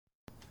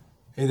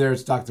Hey there,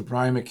 it's Dr.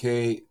 Brian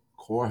McKay,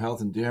 Core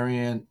Health and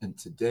Darien, and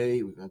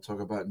today we're going to talk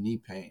about knee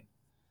pain,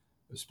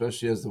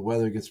 especially as the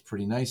weather gets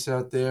pretty nice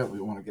out there.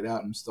 We want to get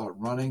out and start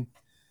running,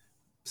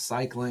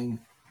 cycling,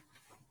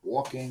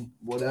 walking,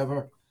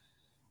 whatever.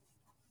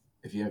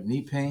 If you have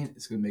knee pain,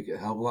 it's going to make it a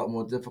hell of a lot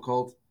more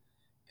difficult.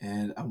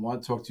 And I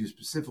want to talk to you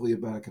specifically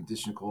about a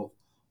condition called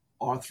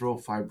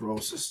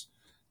arthrofibrosis.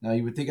 Now,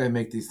 you would think I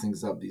make these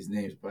things up, these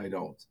names, but I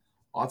don't.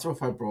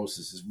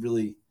 Arthrofibrosis is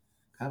really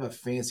kind of a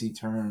fancy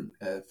term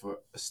for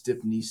a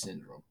stiff knee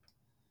syndrome.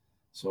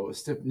 So a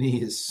stiff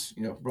knee is,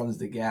 runs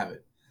the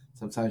gamut.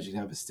 Sometimes you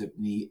can have a stiff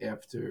knee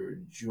after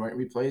joint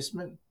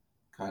replacement,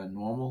 kind of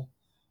normal.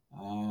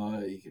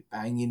 You can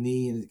bang your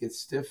knee and it gets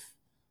stiff.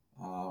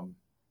 Um,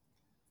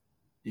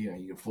 you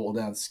can fall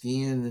down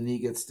skiing and the knee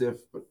gets stiff.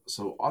 But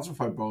so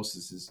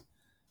arthrofibrosis is,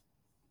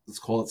 let's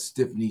call it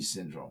stiff knee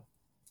syndrome.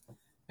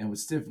 And with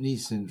stiff knee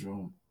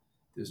syndrome,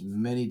 there's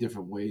many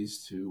different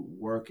ways to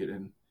work it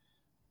and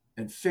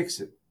fix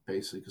it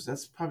basically, because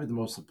that's probably the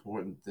most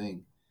important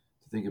thing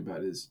to think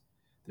about is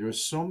there are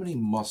so many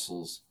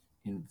muscles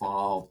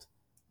involved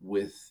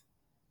with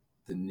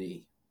the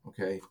knee.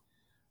 Okay,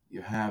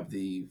 you have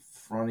the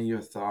front of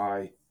your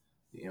thigh,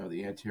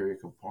 the anterior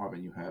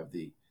compartment. You have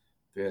the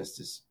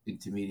vastus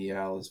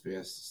intermedialis,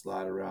 vastus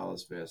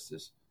lateralis,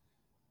 vastus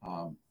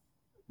um,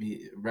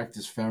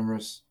 rectus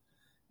femoris.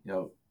 You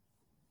know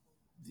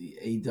the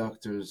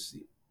adductors.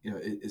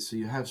 So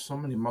you have so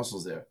many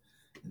muscles there.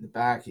 In the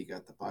back, you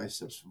got the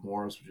biceps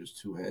femoris, which is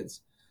two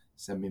heads,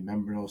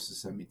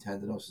 semimembranosus,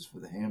 semitendinosus for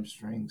the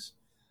hamstrings,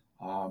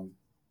 um,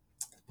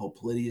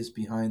 popliteus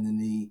behind the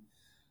knee,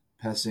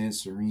 pes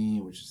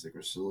anserine, which is the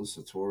gracilis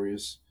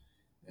sartorius,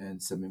 and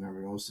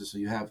semimembranosus. So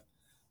you have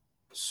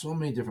so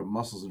many different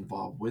muscles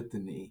involved with the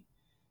knee.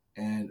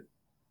 And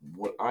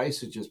what I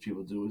suggest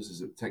people do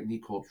is a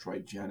technique called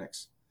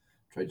trigenics.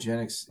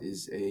 Trigenics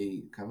is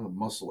a kind of a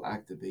muscle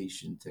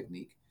activation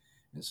technique.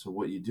 And so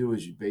what you do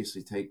is you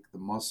basically take the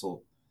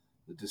muscle,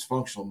 the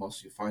dysfunctional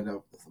muscle, you find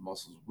out if the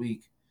muscle is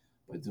weak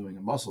by doing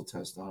a muscle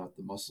test on it. If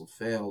the muscle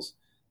fails,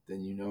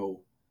 then you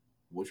know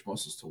which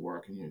muscles to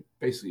work, and you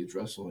basically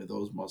address only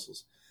those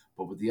muscles.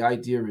 But what the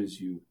idea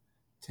is you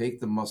take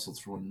the muscle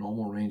through a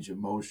normal range of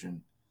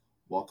motion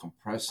while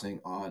compressing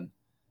on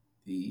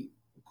the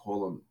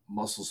call them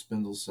muscle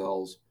spindle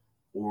cells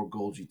or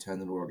Golgi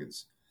tendon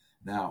organs.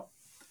 Now,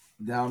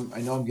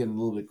 I know I'm getting a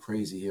little bit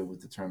crazy here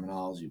with the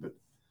terminology, but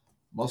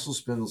muscle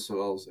spindle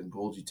cells and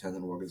Golgi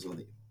tendon organs are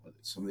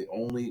some of the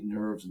only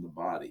nerves in the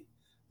body.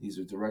 These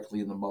are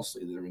directly in the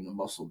muscle, either in the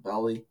muscle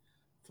belly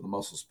for the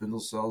muscle spindle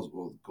cells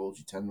or the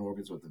Golgi tendon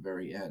organs are at the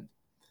very end.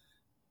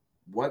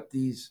 What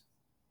these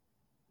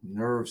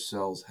nerve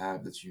cells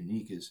have that's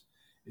unique is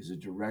a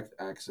direct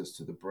access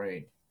to the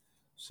brain.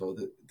 So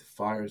that the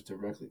fires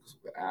directly,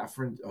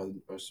 afferent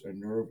are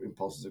nerve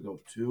impulses that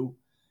go to,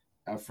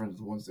 afferent are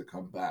the ones that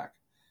come back.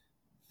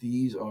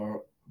 These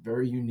are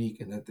very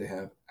unique in that they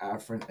have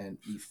afferent and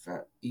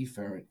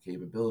efferent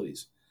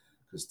capabilities,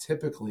 because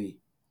typically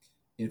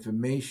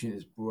information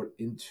is brought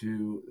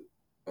into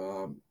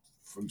um,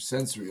 from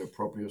sensory or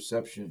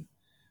proprioception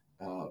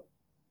uh,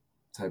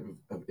 type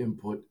of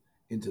input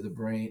into the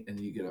brain, and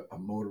you get a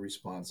motor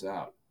response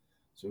out.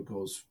 So it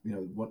goes,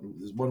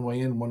 there's one way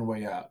in, one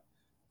way out.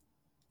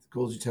 The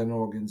Golgi tendon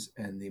organs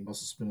and the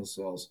muscle spindle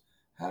cells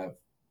have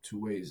two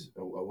ways,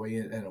 a way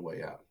in and a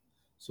way out.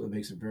 So it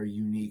makes it very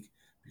unique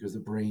because the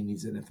brain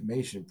needs that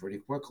information pretty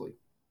quickly.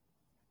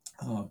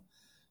 Um,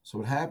 so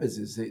what happens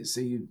is,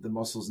 say the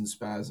muscle's in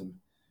spasm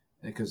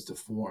and it gets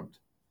deformed.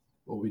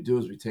 What we do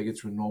is we take it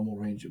through a normal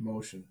range of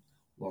motion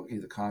while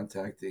either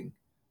contacting,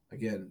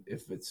 again,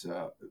 if it's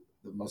the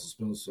muscle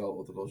spindle cell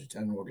or the Golgi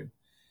tendon organ.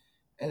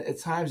 And at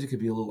times it could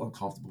be a little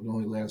uncomfortable. It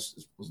only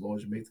lasts as long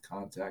as you make the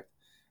contact.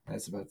 And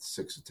that's about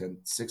 6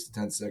 to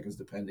 10 seconds,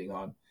 depending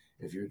on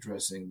if you're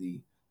addressing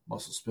the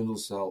muscle spindle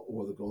cell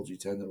or the Golgi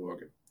tendon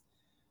organ.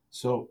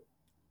 So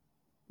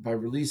by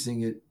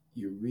releasing it,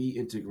 you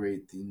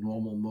reintegrate the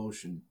normal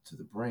motion to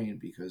the brain,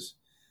 because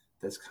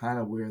that's kind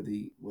of where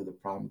the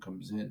problem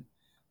comes in.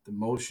 The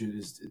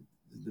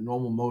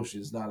normal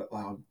motion is not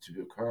allowed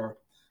to occur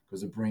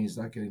because the brain's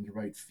not getting the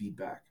right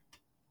feedback.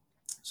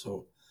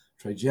 So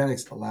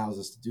trigenics allows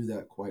us to do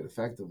that quite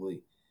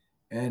effectively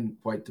and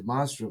quite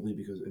demonstrably,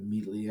 because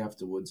immediately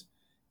afterwards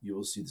you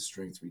will see the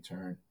strength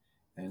return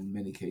and in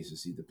many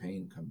cases see the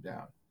pain come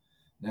down.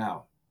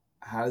 Now,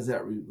 how does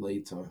that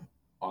relate to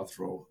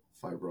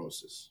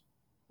arthrofibrosis?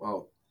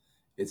 Well,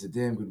 it's a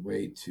damn good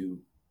way to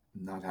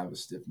not have a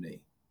stiff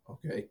knee,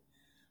 okay?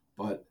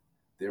 But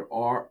there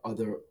are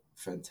other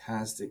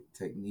fantastic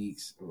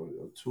techniques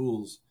or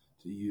tools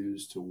to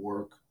use to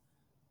work,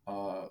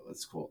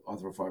 let's call it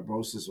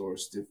arthrofibrosis or a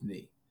stiff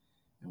knee.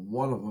 And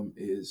one of them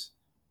is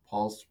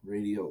pulse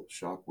radial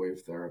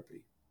shockwave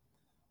therapy.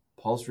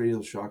 Pulse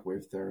radial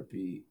shockwave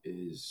therapy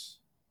is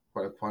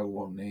quite a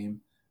long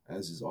name,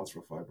 as is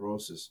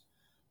arthrofibrosis,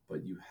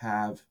 but you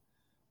have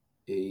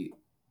a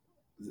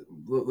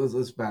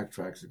let's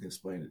backtrack so I can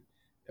explain it.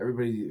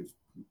 Everybody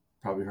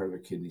probably heard of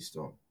a kidney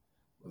stone.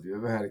 Well, if you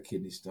ever had a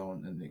kidney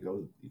stone and you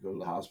go to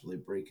the hospital, they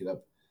break it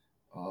up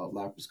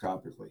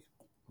laparoscopically.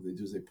 What they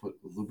do is they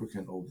put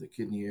lubricant over the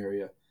kidney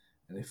area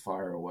and they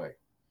fire away.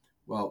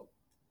 Well,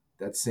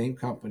 that same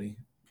company,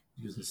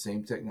 using the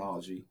same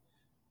technology,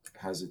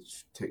 has a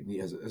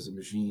technique, has a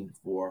machine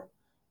for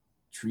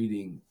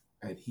treating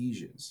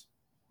adhesions.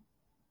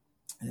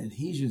 And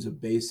adhesions are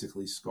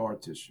basically scar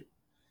tissue.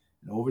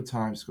 And over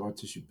time, scar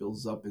tissue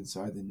builds up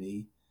inside the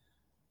knee,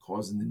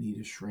 causing the knee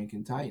to shrink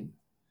and tighten.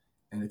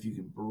 And if you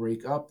can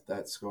break up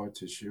that scar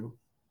tissue,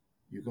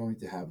 you're going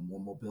to have more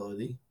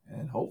mobility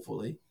and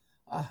hopefully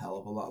a hell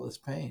of a lot less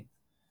pain.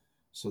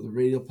 So the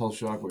radial pulse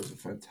shock wave is a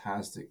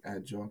fantastic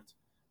adjunct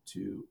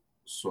to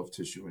soft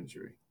tissue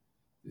injury.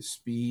 The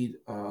speed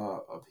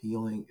of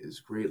healing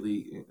is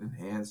greatly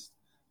enhanced.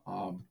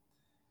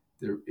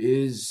 There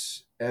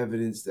is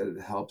evidence that it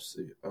helps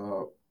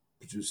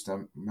produce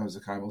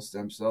mesenchymal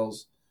stem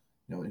cells.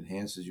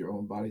 Enhances your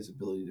own body's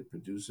ability to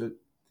produce it.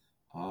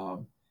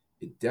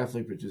 It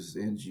definitely produces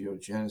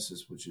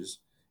angiogenesis, which is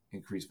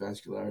increased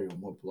vascularity or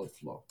more blood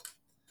flow.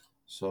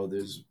 So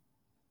there's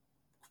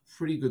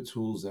pretty good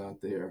tools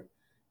out there.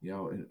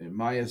 In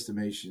my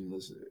estimation,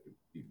 listen,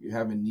 if you're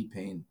having knee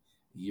pain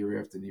a year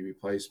after knee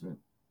replacement,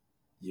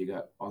 you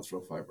got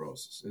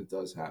arthrofibrosis. It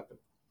does happen.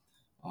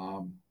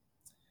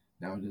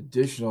 Now, an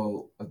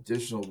additional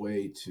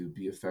way to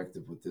be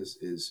effective with this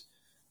is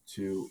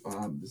to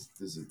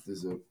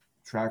there's a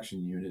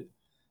traction unit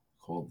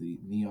called the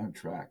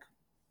NeonTrack.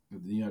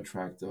 What the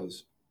NeonTrack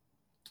does,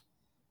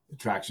 it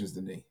tractions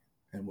the knee,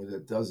 and what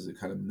it does is it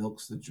kind of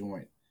milks the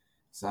joint.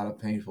 It's not a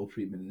painful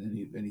treatment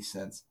in any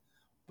sense,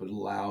 but it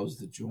allows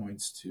the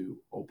joints to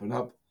open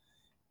up.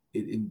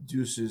 It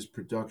induces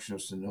production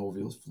of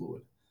synovial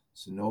fluid.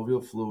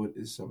 Synovial fluid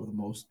is some of the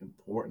most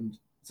important.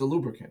 It's a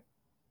lubricant.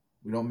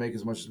 We don't make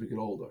as much as we get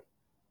older,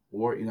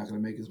 or you're not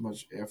going to make as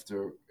much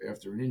after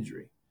an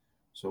injury.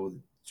 So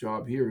the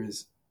job here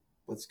is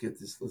let's get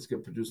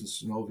producing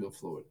synovial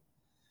fluid.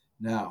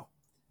 Now,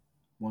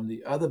 one of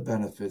the other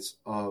benefits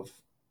of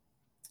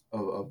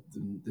the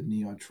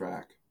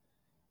NeonTrack,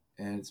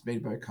 and it's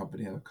made by a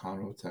company out of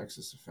Conroe,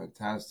 Texas.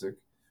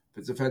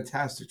 It's a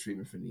fantastic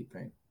treatment for knee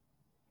pain,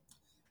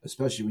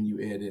 especially when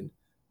you add in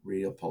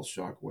radial pulse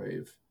shock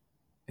wave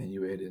and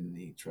you add in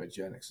the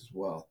Trigenics as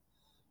well.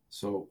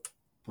 So,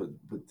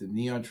 but the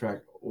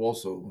NeonTrack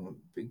also, one of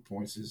the big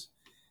points is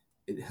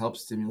it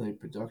helps stimulate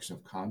production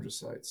of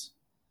chondrocytes.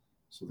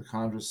 So the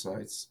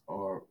chondrocytes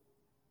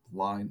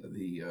line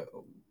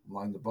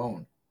the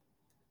bone,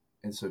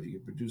 and so if you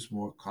can produce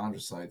more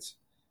chondrocytes,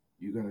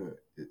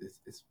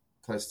 it's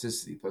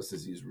plasticity.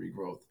 Plasticity is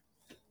regrowth,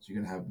 so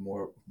you're gonna have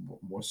more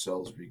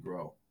cells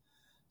regrow.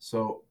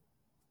 So,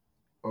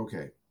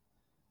 okay,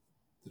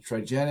 the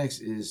Trigenics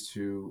is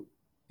to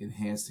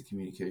enhance the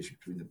communication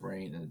between the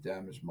brain and the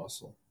damaged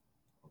muscle.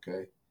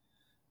 Okay,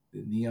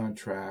 the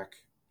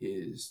NeonTrack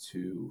is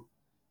to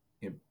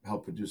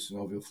help produce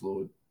synovial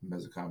fluid,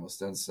 mesenchymal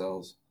stem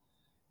cells,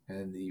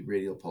 and the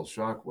radial pulse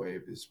shock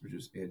wave is to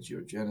produce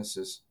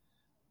angiogenesis,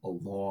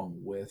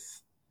 along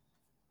with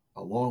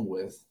the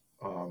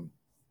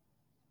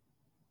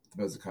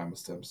mesenchymal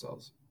stem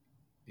cells.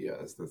 Yeah,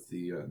 that's the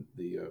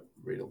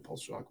radial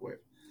pulse shock wave.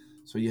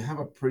 So you have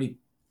a pretty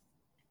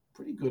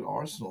good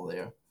arsenal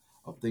there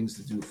of things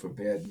to do for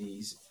bad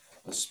knees,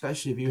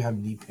 especially if you have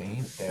knee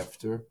pain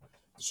after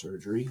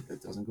surgery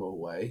that doesn't go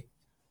away.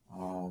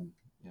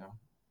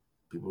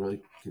 People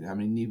really can. How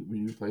many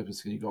knee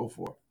replacements can you go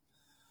for?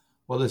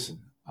 Well,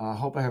 listen, I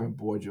hope I haven't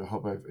bored you. I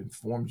hope I've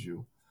informed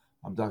you.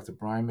 I'm Dr.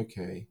 Brian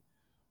McKay,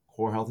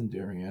 Core Health and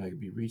Darien. I can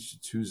be reached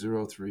at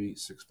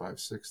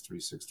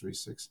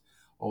 203-656-3636.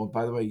 Oh, and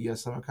by the way,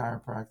 yes, I'm a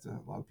chiropractor.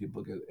 A lot of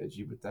people get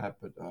edgy with that,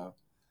 but I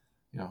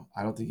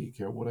don't think you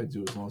care what I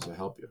do as long as I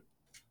help you.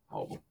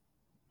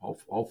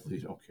 Hopefully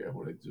you don't care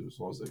what I do as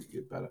long as I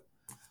get better.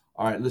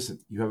 All right, listen,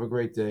 you have a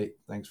great day.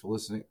 Thanks for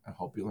listening. I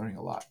hope you're learning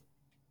a lot.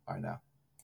 Bye now.